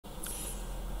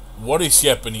What is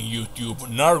happening, YouTube?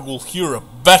 Narghul here,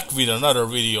 back with another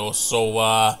video. So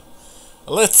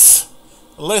let's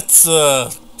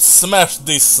smash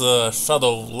this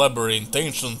shadow labyrinth,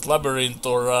 ancient labyrinth,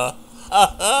 or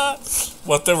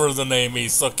whatever the name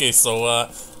is. Okay, so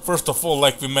first of all,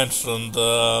 like we mentioned,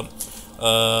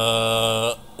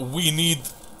 we need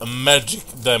a magic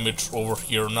damage over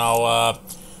here. Now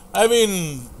I've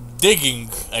been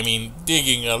digging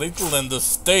a little, and the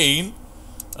stain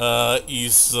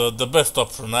is the best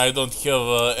option. I don't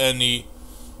have any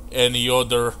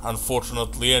other,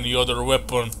 unfortunately, any other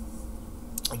weapon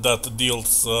that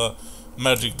deals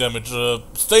magic damage.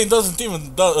 Stain doesn't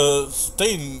even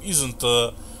Stain isn't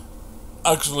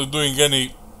actually doing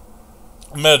any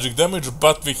magic damage,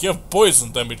 but we have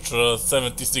poison damage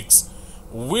 76,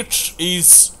 which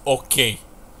is okay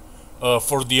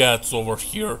for the ads over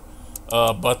here.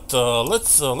 But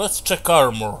let's check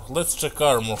armor. Let's check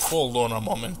armor. Hold on a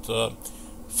moment.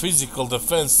 Physical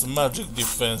defense, magic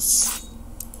defense.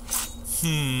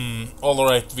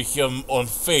 Alright, we have on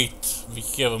fate. We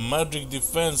have a magic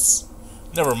defense.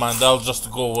 Never mind. I'll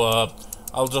just go.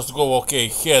 Okay,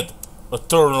 head.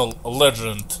 Eternal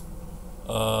legend.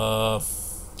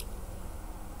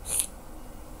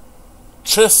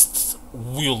 Chest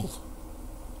will.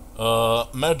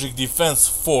 Magic defense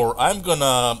 4. I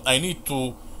need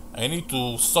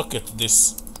to socket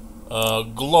this.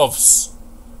 Gloves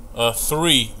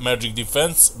 3 magic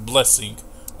defense, blessing.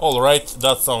 Alright,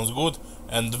 that sounds good.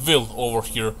 And will over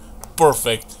here,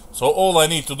 perfect. So all I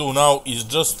need to do now is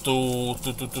just to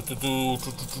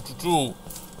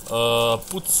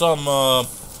put some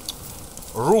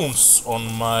runes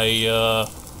on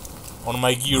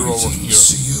my gear over here.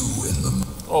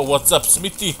 Oh, what's up,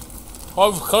 Smithy?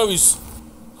 How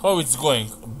it's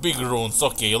going? Big runes.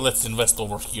 Okay, let's invest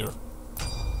over here.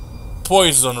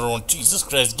 Poison rune. Jesus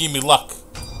Christ, give me luck.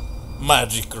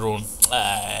 Magic rune.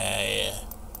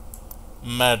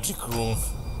 Magic rune.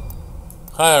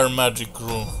 Higher magic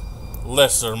rune.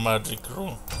 Lesser magic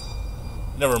rune.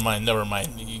 Never mind.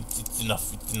 It's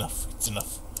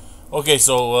enough. Okay,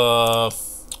 so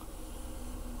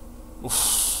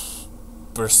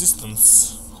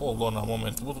persistence. Hold on a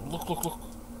moment. Look.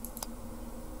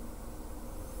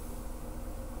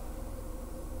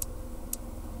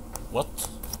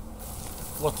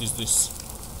 What is this?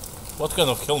 What kind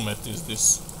of helmet is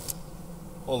this?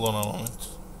 Hold on a moment.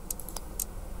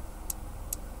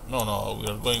 No, we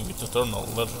are going with Eternal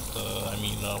Legend.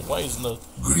 Why is the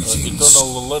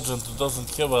Eternal Legend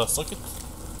doesn't have a socket?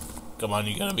 Come on,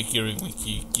 you gotta be hearing me,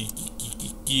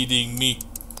 kidding me.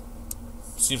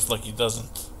 Seems like it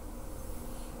doesn't.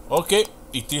 Okay,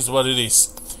 it is what it is.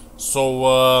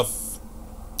 So,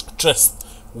 chest,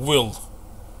 will.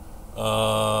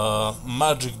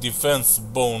 Magic defense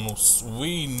bonus.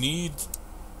 We need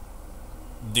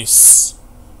this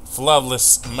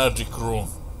flawless magic rune.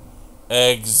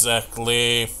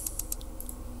 Exactly.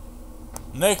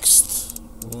 Next,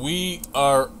 we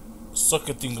are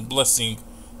socketing blessing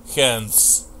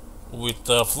hands with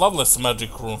flawless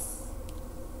magic rune.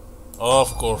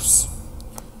 Of course.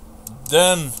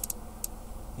 Then,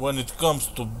 when it comes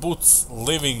to boots,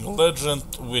 living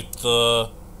legend with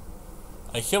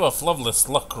I have a flawless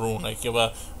luck rune.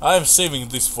 I'm saving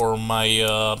this for my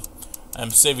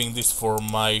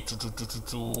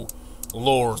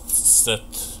Lord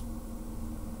set.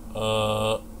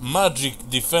 Magic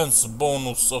defense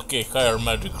bonus. Okay, higher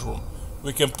magic rune.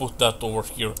 We can put that over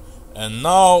here. And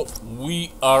now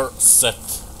we are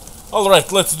set.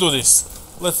 Alright, let's do this.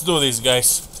 Let's do this,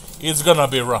 guys. It's gonna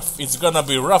be rough. It's gonna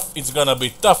be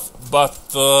tough, but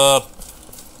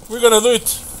we're gonna do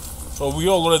it. So we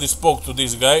already spoke to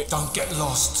this guy. Don't get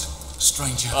lost,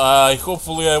 stranger.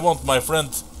 Hopefully I won't, my friend.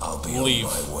 I'll be leave.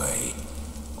 on my way.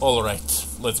 Alright,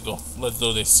 let's go. Let's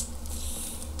do this.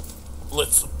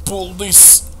 Let's pull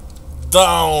this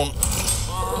down.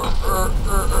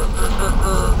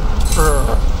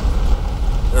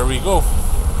 There we go.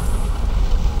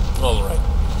 Alright.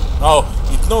 Now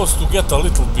it knows to get a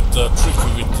little bit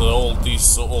tricky with all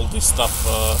this stuff.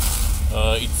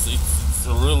 It's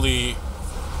really.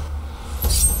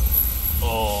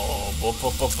 Oh,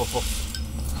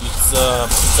 it's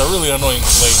a really annoying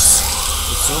place.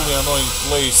 It's a really annoying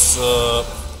place.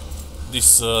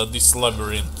 This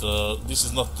labyrinth. This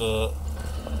is not.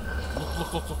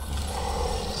 Look.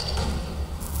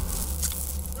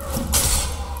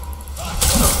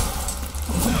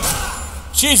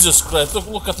 Jesus Christ!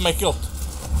 Look at my kilt.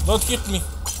 Don't hit me.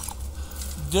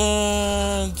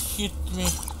 Don't hit me.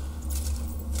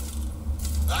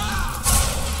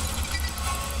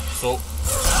 So.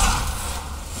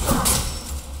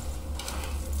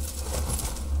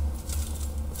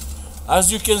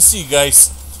 As you can see,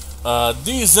 guys,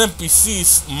 these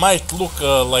NPCs might look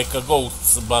like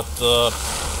ghosts, but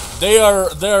they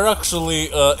are actually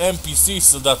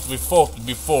NPCs that we fought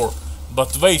before,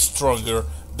 but way stronger.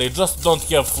 They just don't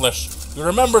have flesh. You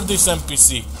remember this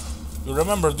NPC? You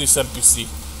remember this NPC?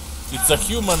 It's a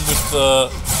human with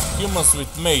humans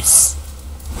with mace.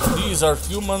 These are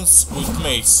humans with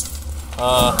mace.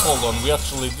 Hold on, we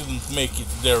actually didn't make it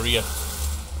there yet.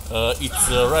 It's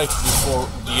right before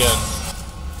the end.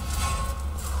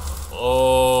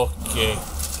 Okay,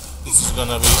 this is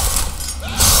gonna be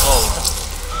alright.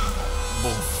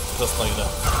 Boom, just like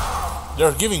that.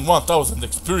 They're giving 1000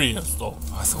 experience though.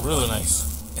 I thought really I nice.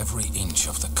 knew every inch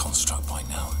of the construct by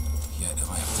now. Yet if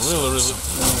I have to Really.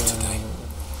 something new today.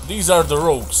 These are the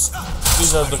rogues.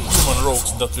 These are the human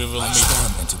rogues that we will meet in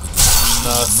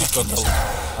Citadel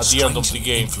at the end of the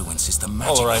game.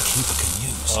 Alright.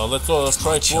 Let's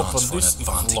try to open this. It's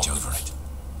locked.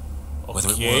 Whether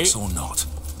it Okay. works or not.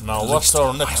 Now what's our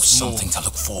I have next move? something to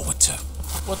look forward to.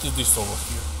 What is this over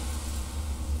here?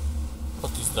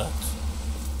 What is that?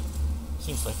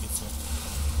 Seems like it's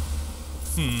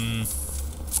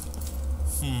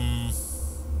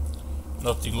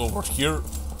nothing over here.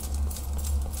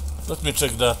 Let me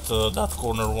check that that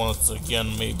corner once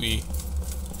again, maybe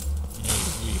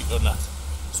or not.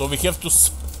 So we have to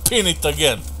spin it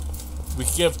again. We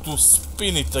have to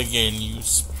spin it again. You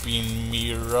spin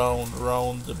me round,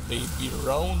 round, baby,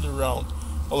 round, round.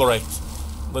 All right,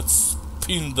 let's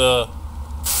spin the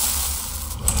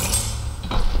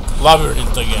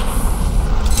labyrinth again.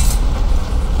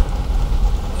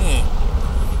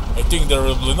 I think there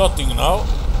will be nothing now.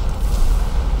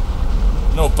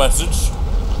 No passage.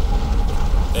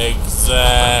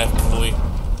 Exactly.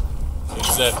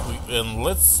 Exactly. And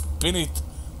let's spin it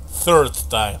third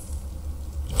time.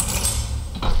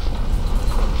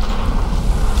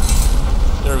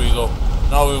 There we go.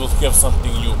 Now we will have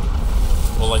something new.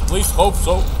 Well, at least hope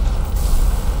so.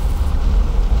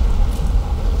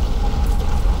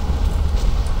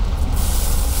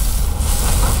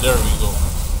 There we go.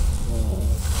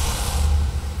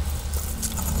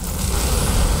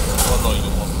 Oh no, you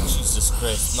won't. Jesus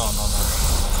Christ. No.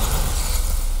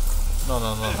 No.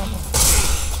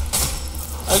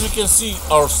 As you can see,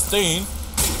 our stain.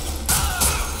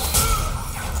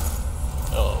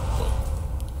 Oh boy.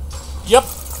 Yep.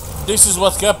 This is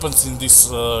what happens in this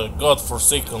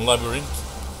godforsaken labyrinth.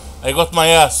 I got my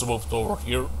ass whooped over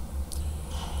here.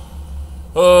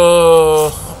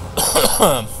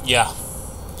 Yeah.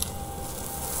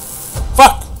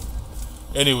 Fuck!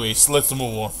 Anyways, let's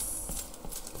move on.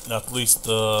 At least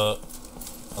my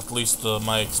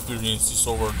experience is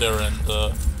over there, and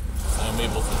I'm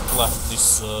able to blast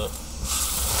this.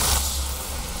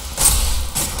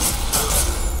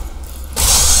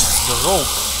 The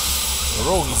rogue. The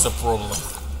rogue is a problem.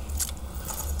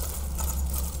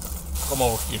 Come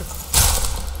over here.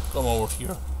 Come over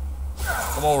here.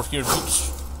 Come over here, bitch.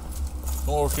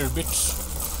 Come over here, bitch.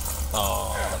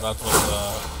 Oh, that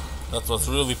was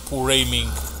really poor aiming.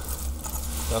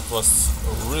 That was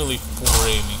really poor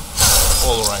aiming.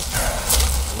 All right,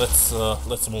 let's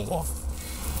move on.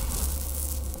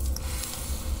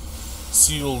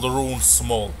 Seal the rune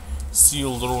small.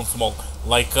 Seal the rune small.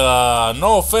 Like,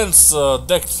 no offense,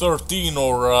 Deck 13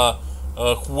 or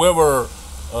whoever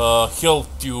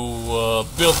helped you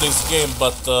build this game,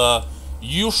 but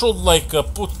you should like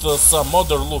put some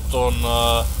other loot on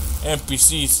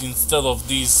NPCs instead of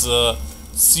these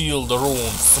sealed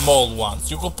runes, small ones.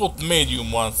 You could put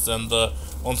medium ones, and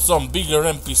on some bigger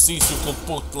NPCs you could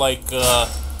put like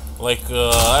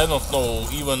I don't know,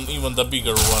 even the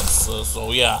bigger ones.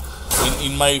 So yeah,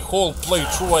 in my whole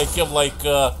playthrough I have like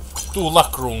 2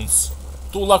 luck runes.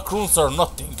 2 luck runes are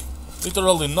nothing,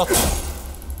 literally nothing,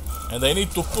 and I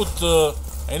need to put the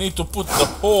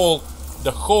whole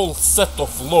set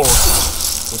of lore,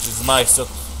 which is my set,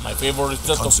 my favorite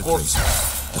set, of course,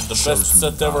 and the best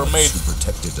set ever made.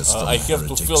 I have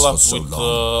to fill up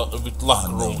with luck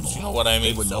runes, you know what I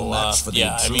mean? So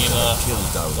yeah, I mean,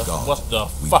 what the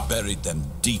fuck? We buried them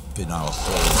deep in our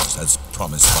halls as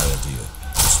promised by Adir.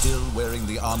 Still wearing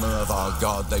the armor of our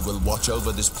god, they will watch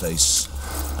over this place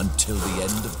until the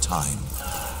end of time.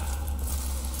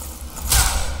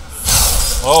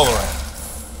 Alright.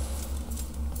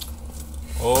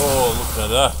 Oh, look at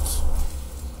that.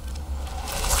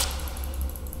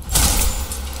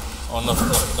 Oh, not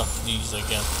these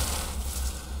again.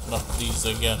 Not these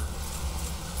again.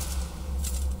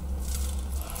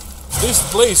 This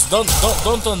place, don't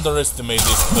underestimate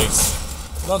this place.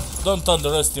 Don't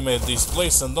underestimate this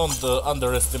place, and don't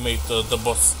underestimate the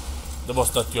boss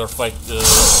that you're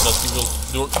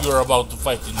about to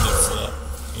fight in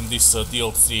in this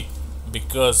DLC,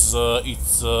 because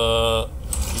it's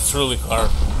really hard.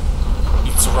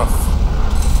 It's rough.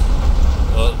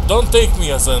 Don't take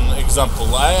me as an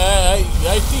example. I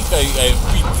think I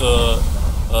beat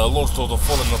Lords of the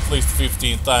Fallen at least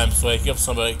 15 times, so I have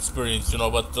some experience, you know.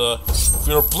 But if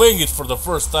you're playing it for the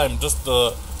first time, just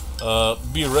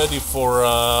be ready for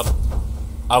a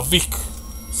week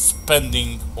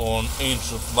spending on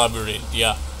Ancient Labyrinth.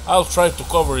 Yeah, I'll try to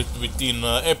cover it within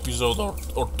episode or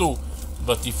two.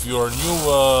 But if you're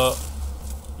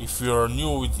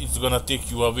new, it's gonna take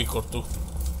you a week or two.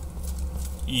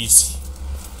 Easy.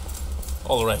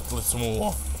 All right, let's move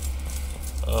on.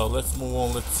 Let's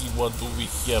see what do we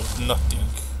have. Nothing.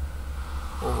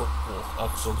 Oh,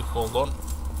 actually, hold on.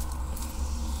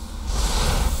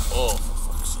 Oh, for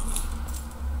fuck's sake.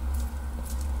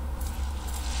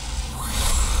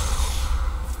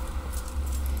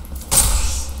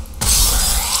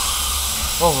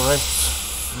 All right.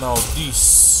 Now this.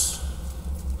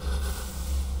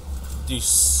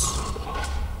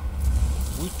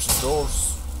 Which doors?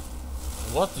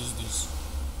 What is this?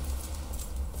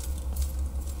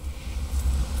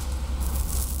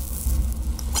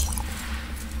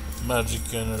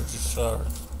 Magic energy shard.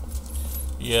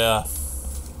 Yeah.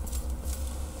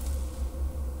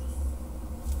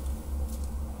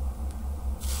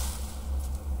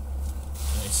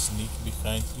 Can I sneak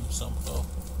behind him somehow?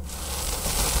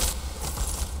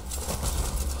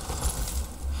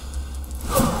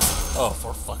 Oh,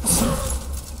 for fuck's sake.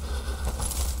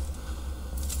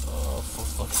 For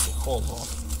fuck's sake, hold on.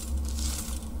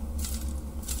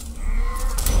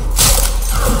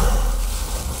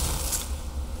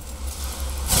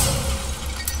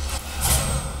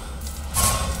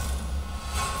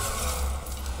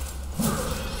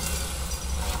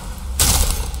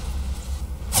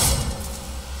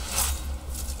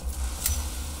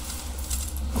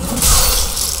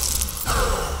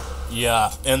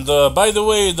 Yeah, and by the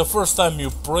way, the first time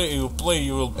you play, you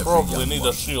will probably need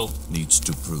a shield. Needs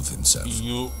to prove himself.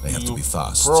 They have to be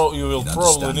fast. You will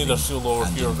probably need a shield over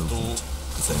here to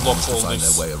block all find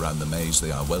this. their way around the maze,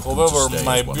 they are welcome However, to stay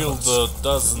my as one build of us.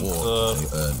 doesn't.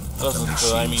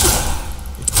 I mean,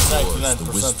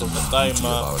 99% of the time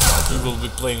you will be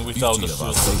playing without the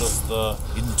shield. Just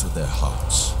into their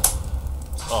hearts.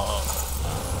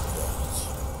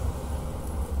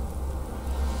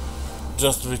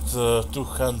 Just with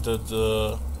 200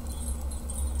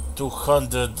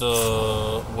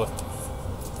 weapon.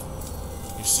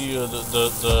 You see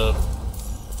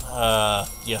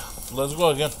yeah. Let's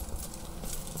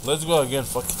go again.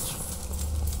 Fuck it.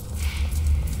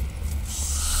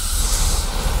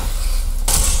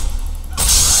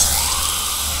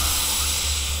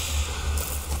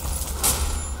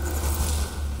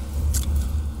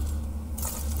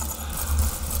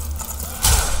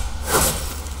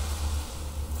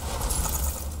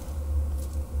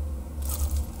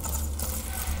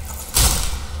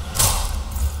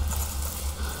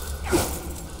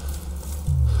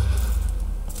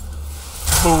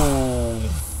 Boom!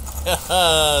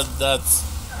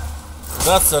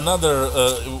 That's another.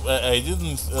 I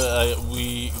didn't.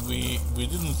 We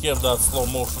didn't have that slow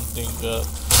motion thing,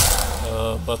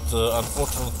 but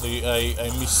unfortunately I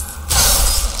missed.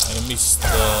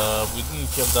 We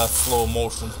didn't have that slow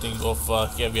motion thing of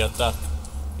heavy attack.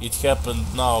 It happened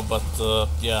now, but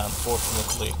yeah,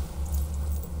 unfortunately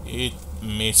it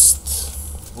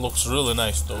missed. Looks really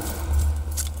nice though.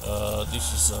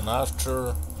 This is an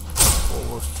archer.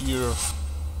 Over here.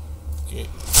 Okay,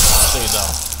 stay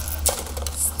down.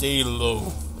 Stay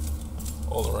low.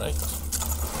 Alright.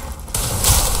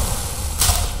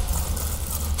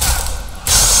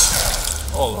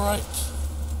 Alright.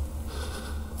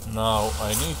 Now I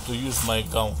need to use my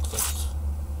gauntlet.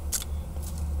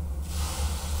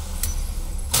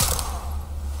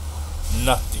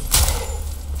 Nothing.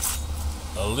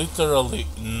 Literally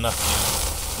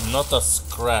nothing. Not a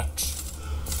scratch.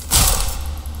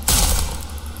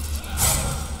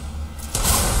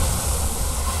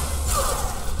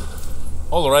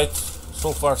 Alright,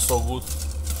 so far so good.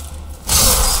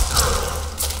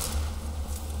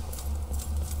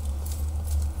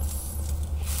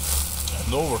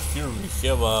 And over here we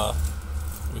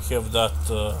have that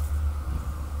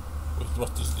wait,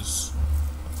 what is this?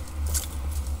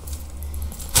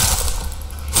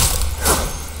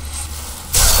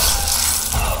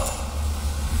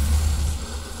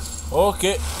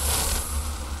 Okay.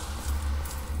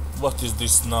 What is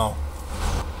this now?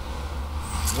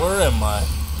 Where am I?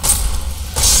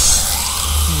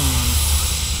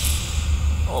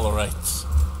 All right.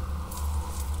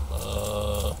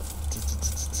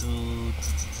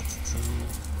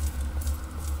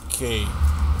 Okay.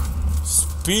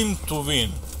 Spin to win.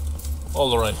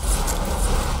 Alright.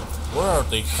 Where are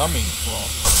they coming from?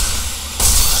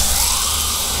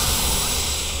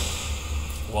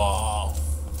 Wow.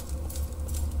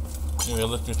 Anyway,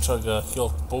 let me chug a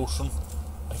health potion.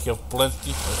 I have plenty.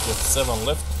 I have 7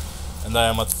 left. And I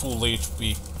am at full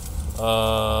HP.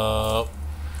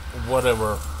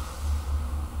 Whatever.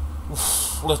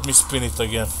 Oof, let me spin it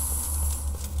again.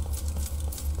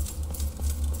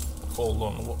 Hold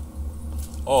on.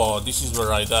 Oh, this is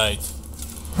where I died.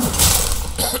 I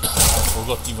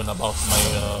forgot even about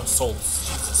my souls.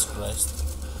 Jesus Christ.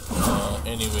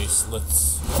 Anyways,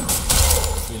 let's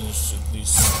finish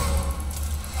this.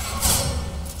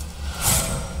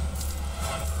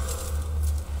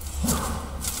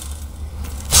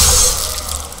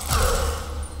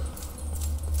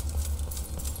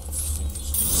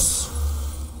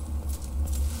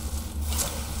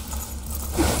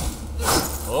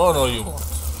 Oh no, you won't.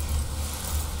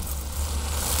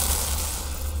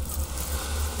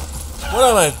 What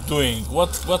am I doing?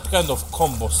 What kind of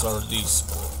combos are these?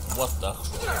 What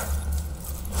actually?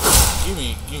 Give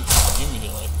me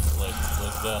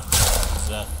like that.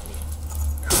 Exactly.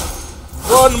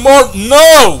 One more.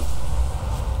 No.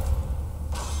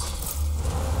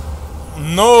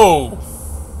 No.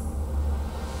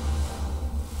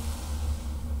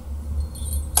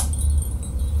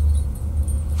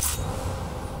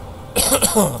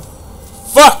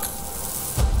 Fuck!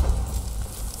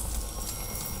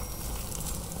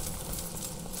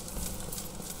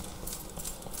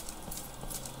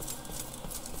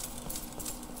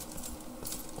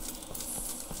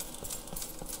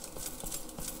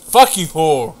 Fucking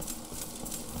whore!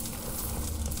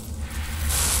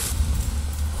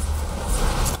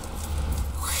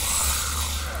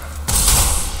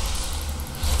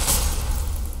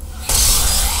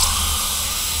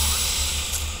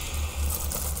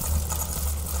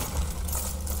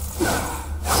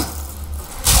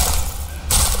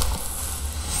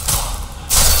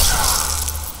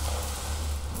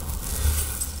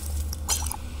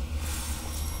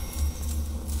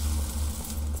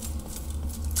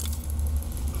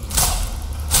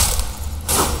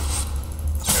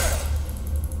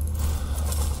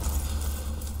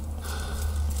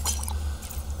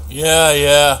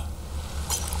 Yeah.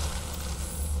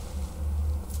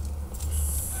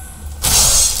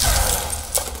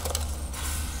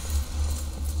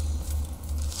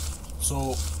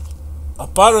 So,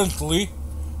 apparently,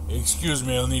 excuse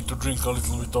me, I need to drink a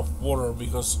little bit of water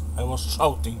because I was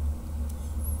shouting.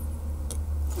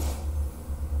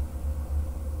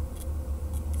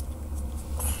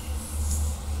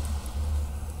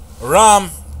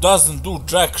 Ram doesn't do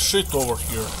jack shit over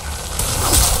here.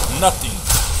 Nothing.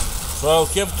 So I'll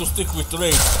have to stick with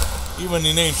Raid, even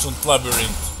in Ancient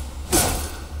Labyrinth.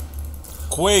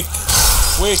 Quake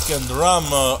and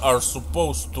Ram are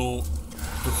supposed to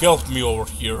help me over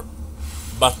here,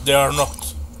 but they are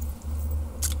not.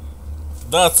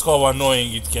 That's how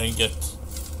annoying it can get.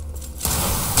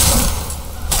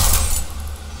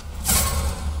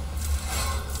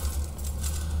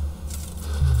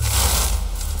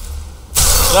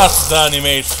 That's the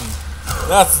animation.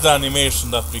 That's the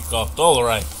animation that we got.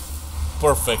 Alright.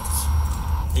 Perfect.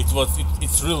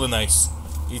 It's really nice.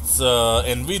 It's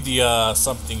Nvidia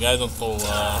something, I don't know.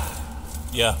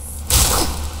 Yeah.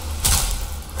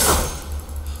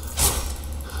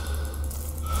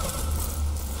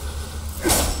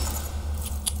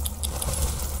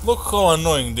 Look how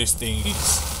annoying this thing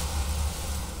is.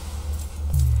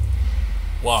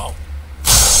 Wow.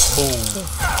 Boom.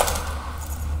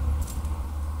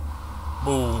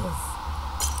 Boom.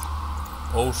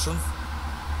 Ocean.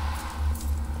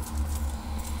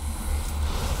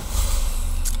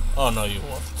 Oh no, you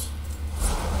won't.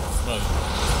 No, you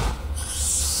won't.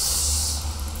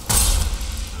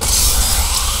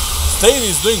 Stain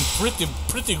is doing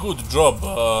pretty good job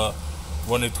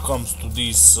when it comes to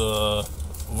these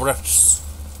wretches.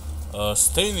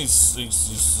 Stain is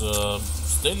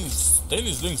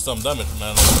doing some damage,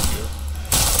 man, over here.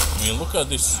 I mean, look at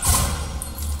this.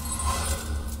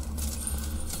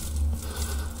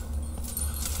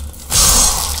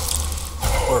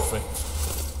 Perfect.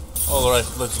 Alright,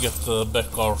 let's get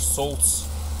back our souls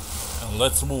and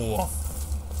let's move on.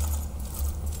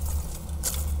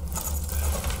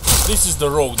 This is the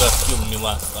rogue that killed me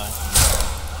last time.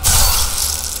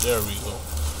 There we go.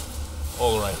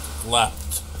 Alright,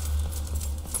 clapped.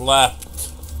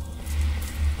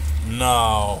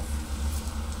 Now,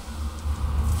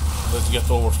 let's get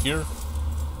over here.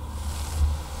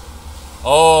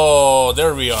 Oh,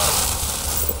 there we are.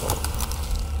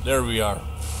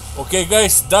 Okay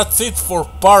guys, that's it for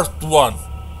part 1.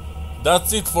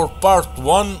 that's it for part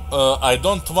 1. I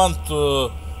don't want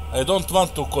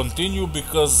to continue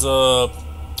because I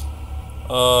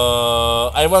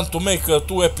want to make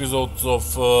 2 episodes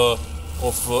of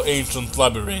Ancient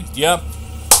Labyrinth. Yeah,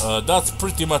 that's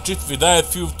pretty much it. We died a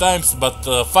few times, but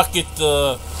fuck it,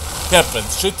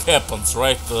 happens. Shit happens,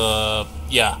 right?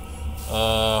 Yeah.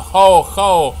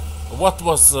 What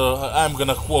was? I'm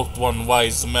gonna quote one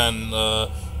wise man.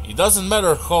 It doesn't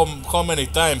matter how many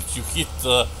times you hit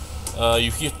the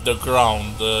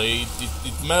ground.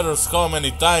 It matters how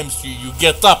many times you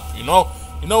get up. You know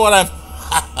what I'm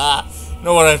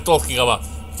know what I'm talking about.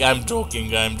 I'm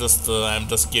joking. I'm just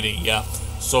kidding. Yeah.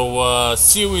 So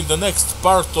see you in the next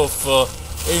part of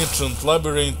Ancient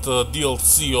Labyrinth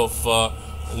DLC of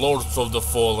Lords of the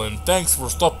Fallen. Thanks for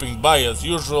stopping by as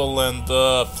usual, and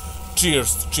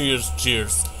cheers.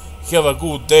 Have a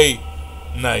good day,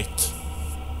 night.